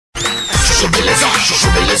Chuchu Beleza, Chuchu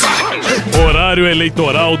Beleza. Horário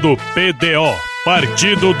eleitoral do PDO,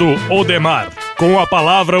 Partido do Odemar. Com a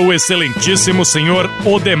palavra o excelentíssimo senhor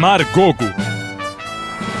Odemar Gogo.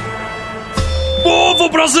 Povo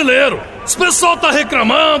brasileiro, esse pessoal tá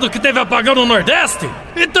reclamando que teve apagão no Nordeste?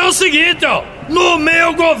 Então é o seguinte, ó. No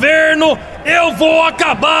meu governo, eu vou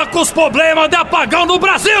acabar com os problemas de apagão no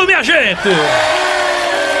Brasil, minha gente!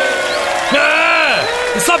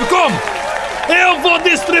 E sabe como? Eu vou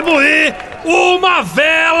distribuir uma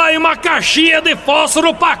vela e uma caixinha de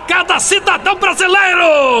fósforo pra cada cidadão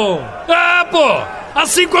brasileiro! Pô!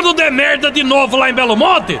 Assim quando der merda de novo lá em Belo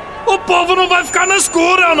Monte, o povo não vai ficar na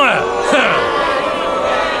escura, não é?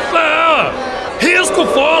 Risco o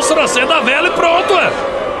fósforo, acenda a vela e pronto,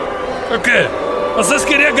 O quê? Vocês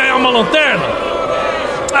queriam ganhar uma lanterna?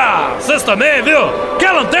 Vocês também, viu?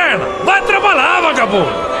 Quer lanterna? Vai trabalhar,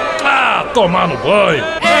 vagabundo! Tomar no banho!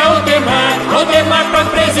 É Odemar pra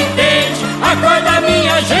presidente. Acorda,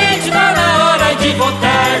 minha gente, tá na hora de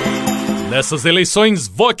votar. Nessas eleições,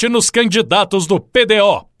 vote nos candidatos do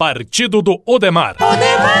PDO, Partido do Odemar.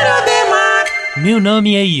 Odemar! Meu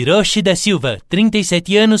nome é Hiroshi da Silva,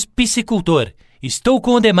 37 anos, piscicultor. Estou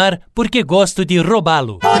com Odemar porque gosto de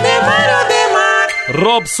roubá-lo. Odemar!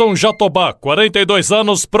 Robson Jatobá, 42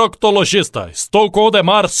 anos, proctologista. Estou com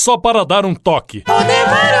Odemar só para dar um toque.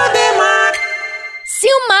 Odemar!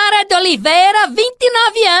 Silmara de Oliveira,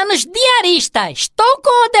 29 anos, diarista. Estou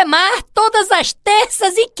com Odemar todas as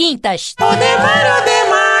terças e quintas.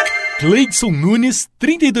 Odemar! Cleidson Nunes,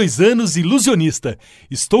 32 anos, ilusionista.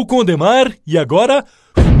 Estou com Odemar e agora...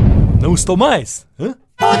 não estou mais.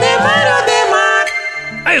 Odemar!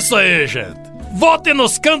 É isso aí, gente. Vote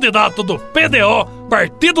nos candidatos do PDO,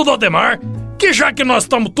 Partido do Odemar, que já que nós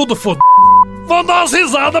estamos tudo fodidos, vão dar umas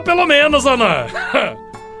risadas pelo menos, Ana.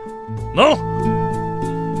 Não?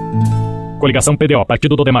 Coligação PDO,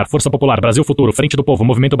 Partido do Odemar, Força Popular, Brasil Futuro, Frente do Povo,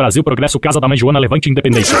 Movimento Brasil, Progresso, Casa da Mãe Joana, Levante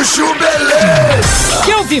Independência. Chuchu Beleza!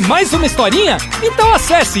 Quer ouvir mais uma historinha? Então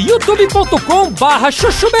acesse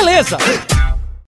youtube.com/chuchubeleza.